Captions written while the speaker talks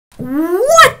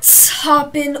What's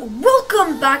hoppin'?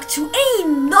 Welcome back to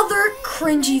another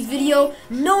cringy video.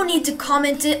 No need to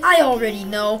comment it, I already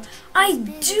know. I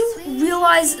do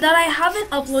realize that I haven't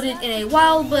uploaded in a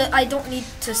while, but I don't need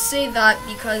to say that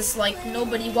because, like,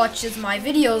 nobody watches my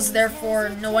videos, therefore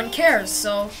no one cares,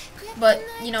 so... But,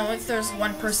 you know, if there's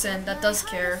one person that does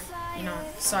care, you know,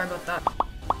 sorry about that.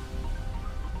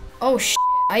 Oh shit,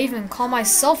 I even call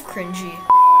myself cringy.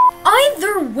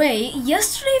 Either way,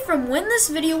 yesterday from when this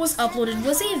video was uploaded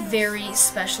was a very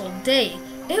special day.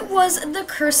 It was the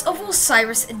Curse of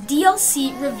Osiris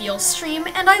DLC reveal stream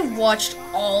and I watched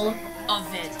all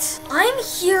of it. I'm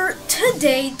here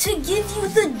today to give you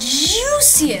the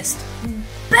juiciest,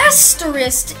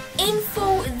 besterest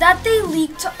info that they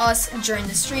leaked to us during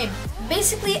the stream.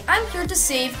 Basically, I'm here to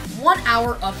save 1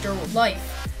 hour of your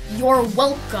life. You're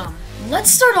welcome. Let's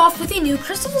start off with a new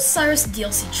Curse of Osiris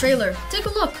DLC trailer. Take a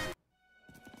look.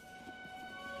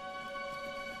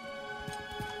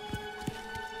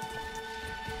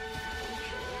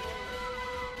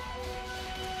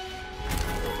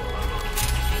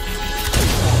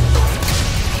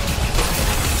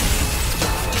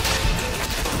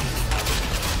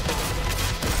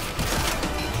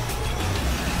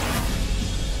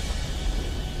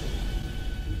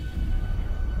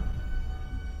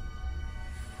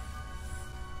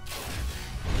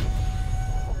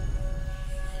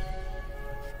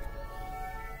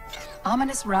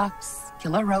 Ominous rocks,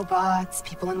 killer robots,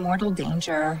 people in mortal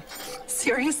danger.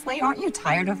 Seriously, aren't you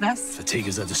tired of this? Fatigue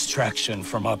is a distraction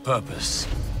from our purpose,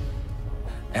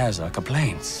 as are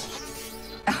complaints.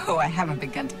 Oh, I haven't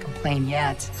begun to complain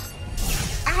yet.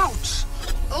 Ouch!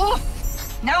 Ugh!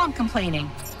 Now I'm complaining.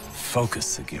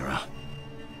 Focus, Sagira.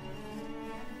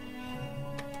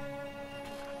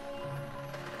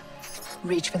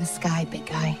 Reach for the sky, big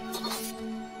guy.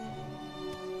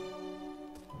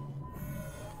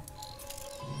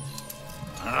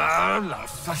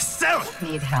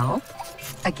 Need help?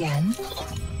 Again?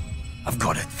 I've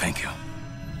got it, thank you.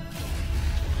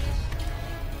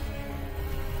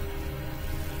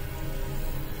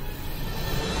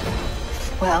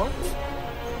 Well,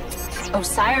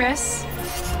 Osiris.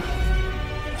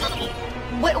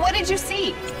 What did you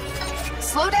see?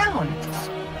 Slow down.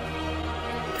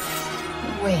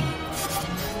 Wait,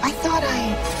 I thought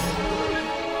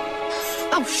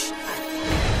Oh,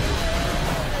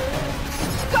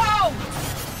 Go!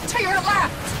 To your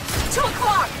left! 2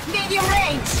 o'clock, medium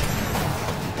range!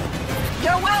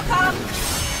 You're welcome!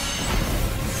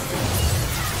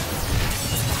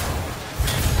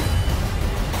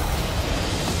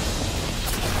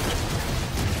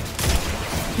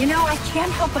 You know, I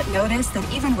can't help but notice that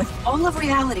even with all of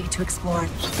reality to explore,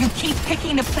 you keep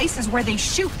picking the places where they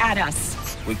shoot at us.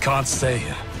 We can't stay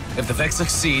here. If the Vex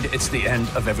succeed, it's the end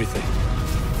of everything.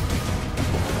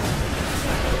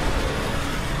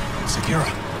 Sagira,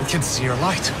 we can see your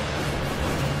light.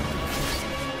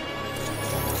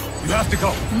 You have to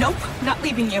go. Nope, not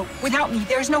leaving you. Without me,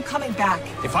 there's no coming back.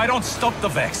 If I don't stop the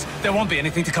Vex, there won't be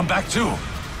anything to come back to.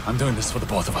 I'm doing this for the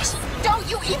both of us. Don't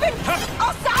you even...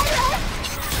 Osiris!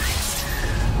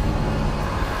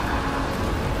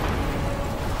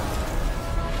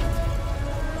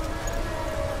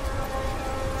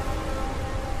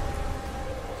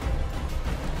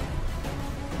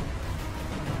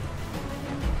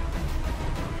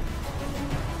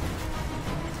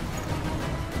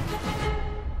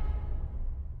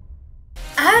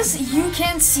 As you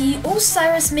can see,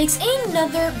 Osiris makes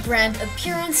another brand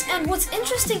appearance, and what's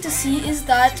interesting to see is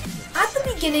that at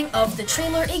the beginning of the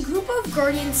trailer, a group of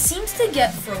Guardians seems to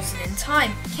get frozen in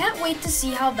time. Can't wait to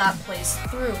see how that plays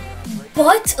through.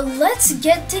 But let's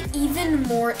get to even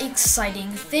more exciting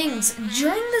things.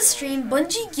 During the stream,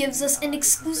 Bungie gives us an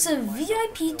exclusive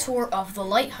VIP tour of the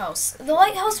lighthouse. The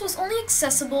lighthouse was only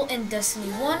accessible in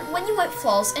Destiny 1 when you went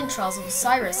flawless in Trials of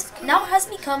Osiris. Now has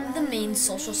become the main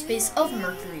social space of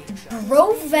Mercury.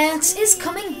 Bro Vance is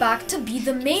coming back to be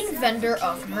the main vendor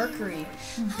of Mercury.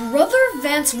 Brother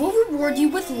Vance will reward you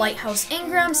with lighthouse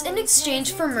engrams in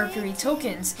exchange for Mercury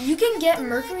tokens. You can get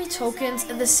Mercury tokens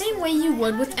the same way you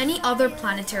would with any other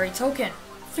planetary token,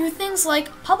 through things like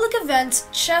public events,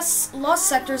 chests, lost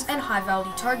sectors, and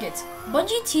high-value targets.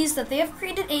 Bungie teased that they have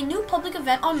created a new public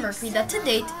event on Mercury that to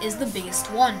date is the biggest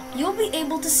one. You'll be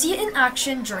able to see it in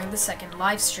action during the second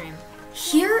livestream.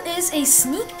 Here is a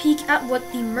sneak peek at what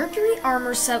the Mercury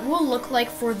armor set will look like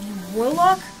for the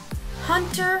Warlock,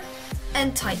 Hunter,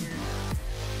 and Titan.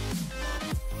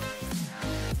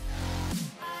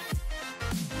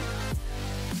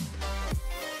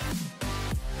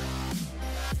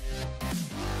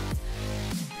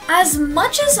 As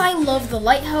much as I love the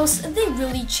lighthouse, they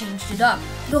really changed it up.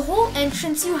 The whole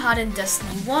entrance you had in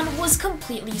Destiny 1 was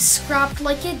completely scrapped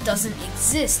like it doesn't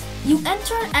exist. You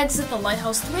enter and exit the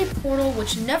lighthouse through a portal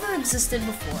which never existed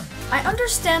before. I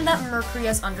understand that Mercury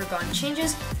has undergone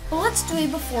changes, but let's do a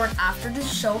before and after to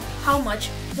show how much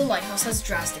the lighthouse has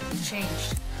drastically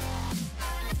changed.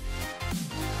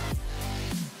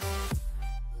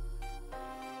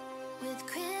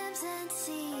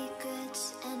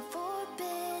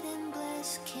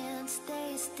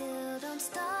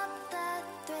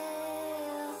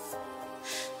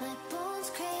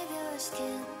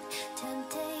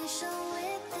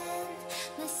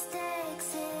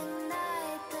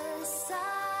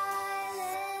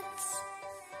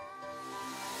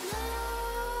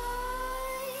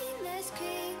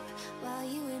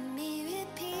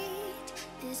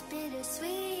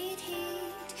 Bittersweet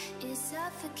heat is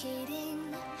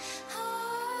suffocating.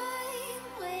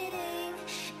 I'm waiting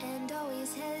and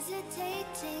always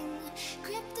hesitating.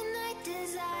 Kryptonite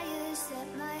desires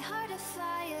set my heart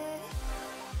afire.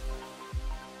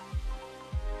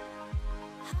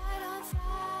 Heart on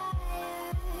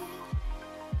fire.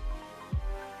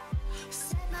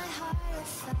 Set my heart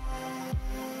afire.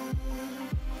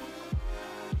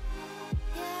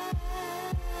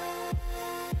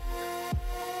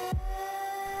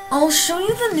 I'll show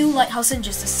you the new lighthouse in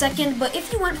just a second, but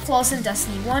if you went flawless in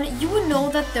Destiny 1, you would know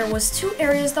that there was 2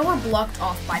 areas that were blocked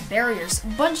off by barriers.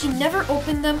 Bungie never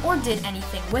opened them or did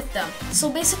anything with them. So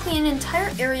basically an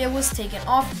entire area was taken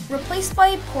off, replaced by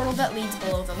a portal that leads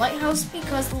below the lighthouse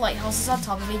because the lighthouse is on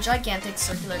top of a gigantic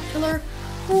circular pillar.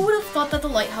 Who would have thought that the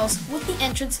lighthouse with the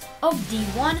entrance of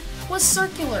D1 was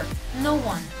circular? No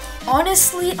one.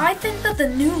 Honestly, I think that the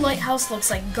new lighthouse looks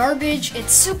like garbage.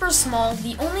 It's super small.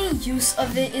 The only use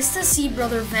of it is to see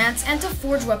Brother Vance and to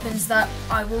forge weapons that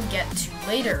I will get to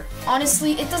later.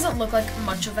 Honestly, it doesn't look like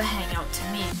much of a hangout to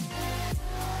me.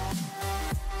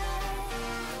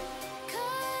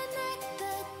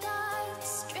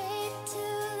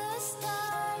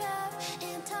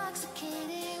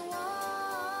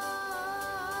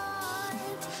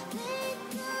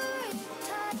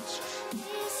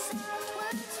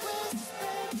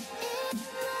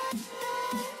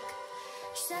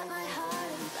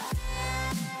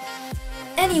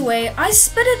 Anyway, I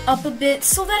sped it up a bit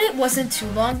so that it wasn't too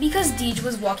long because Deej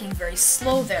was walking very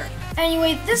slow there.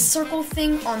 Anyway, this circle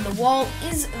thing on the wall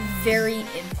is very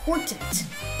important.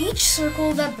 Each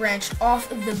circle that branched off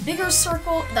the bigger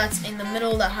circle that's in the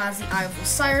middle that has the Eye of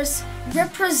Osiris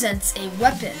represents a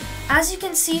weapon. As you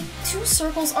can see, 2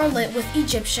 circles are lit with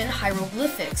Egyptian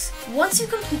hieroglyphics. Once you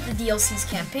complete the DLC's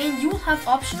campaign, you will have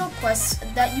optional quests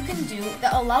that you can do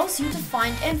that allows you to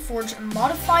find and forge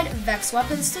modified Vex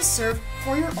weapons to serve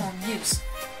for your own use.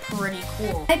 Pretty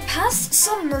cool. I passed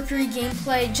some Mercury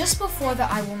gameplay just before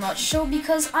that I will not show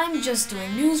because I'm just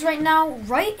doing news right now.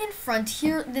 Right in front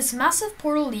here, this massive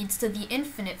portal leads to the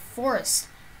Infinite Forest.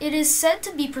 It is said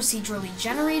to be procedurally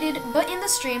generated, but in the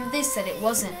stream they said it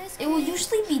wasn't. It will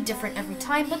usually be different every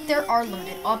time, but there are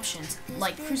limited options,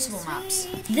 like Crucible maps.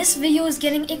 This video is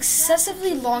getting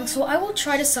excessively long, so I will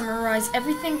try to summarize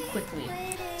everything quickly.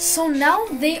 So now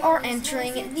they are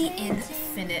entering the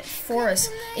Infinite Forest.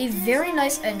 A very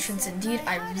nice entrance indeed.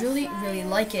 I really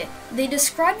like it. They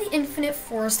describe the Infinite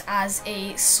Forest as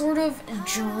a sort of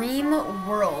dream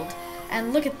world.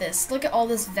 And look at this. Look at all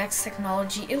this Vex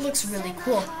technology. It looks really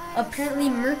cool. Apparently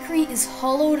Mercury is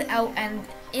hollowed out, and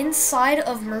inside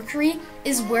of Mercury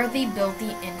is where they built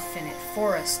the Infinite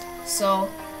Forest. So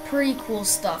pretty cool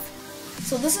stuff.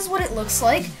 So this is what it looks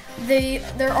like.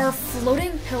 There are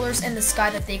floating pillars in the sky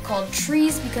that they call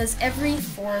trees because every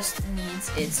forest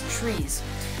needs its trees.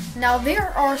 Now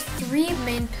there are 3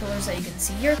 main pillars that you can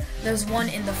see here. There's one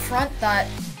in the front that,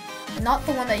 not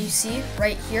the one that you see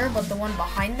right here, but the one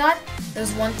behind that.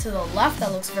 There's one to the left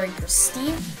that looks very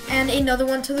pristine, and another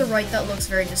one to the right that looks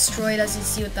very destroyed, as you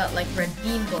see with that like red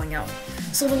beam going out.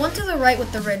 So the one to the right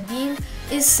with the red beam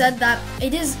is said that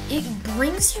it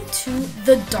brings you to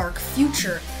the dark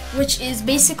future, which is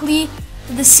basically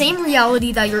the same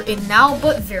reality that you're in now,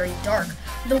 but very dark.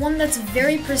 The one that's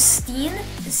very pristine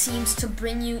seems to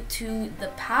bring you to the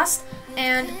past,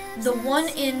 and the one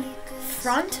in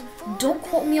front, don't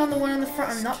quote me on the one on the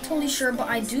front, I'm not totally sure, but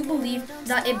I do believe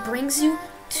that it brings you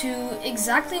to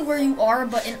exactly where you are,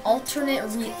 but in alternate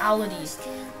reality.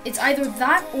 It's either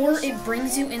that or it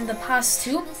brings you in the past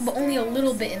too, but only a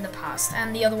little bit in the past,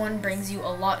 and the other one brings you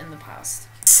a lot in the past.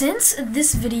 Since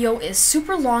this video is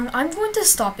super long, I'm going to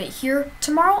stop it here.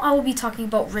 Tomorrow I will be talking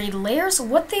about raid layers,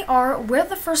 what they are, where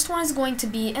the first one is going to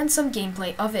be, and some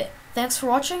gameplay of it. Thanks for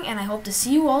watching, and I hope to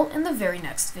see you all in the very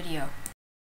next video.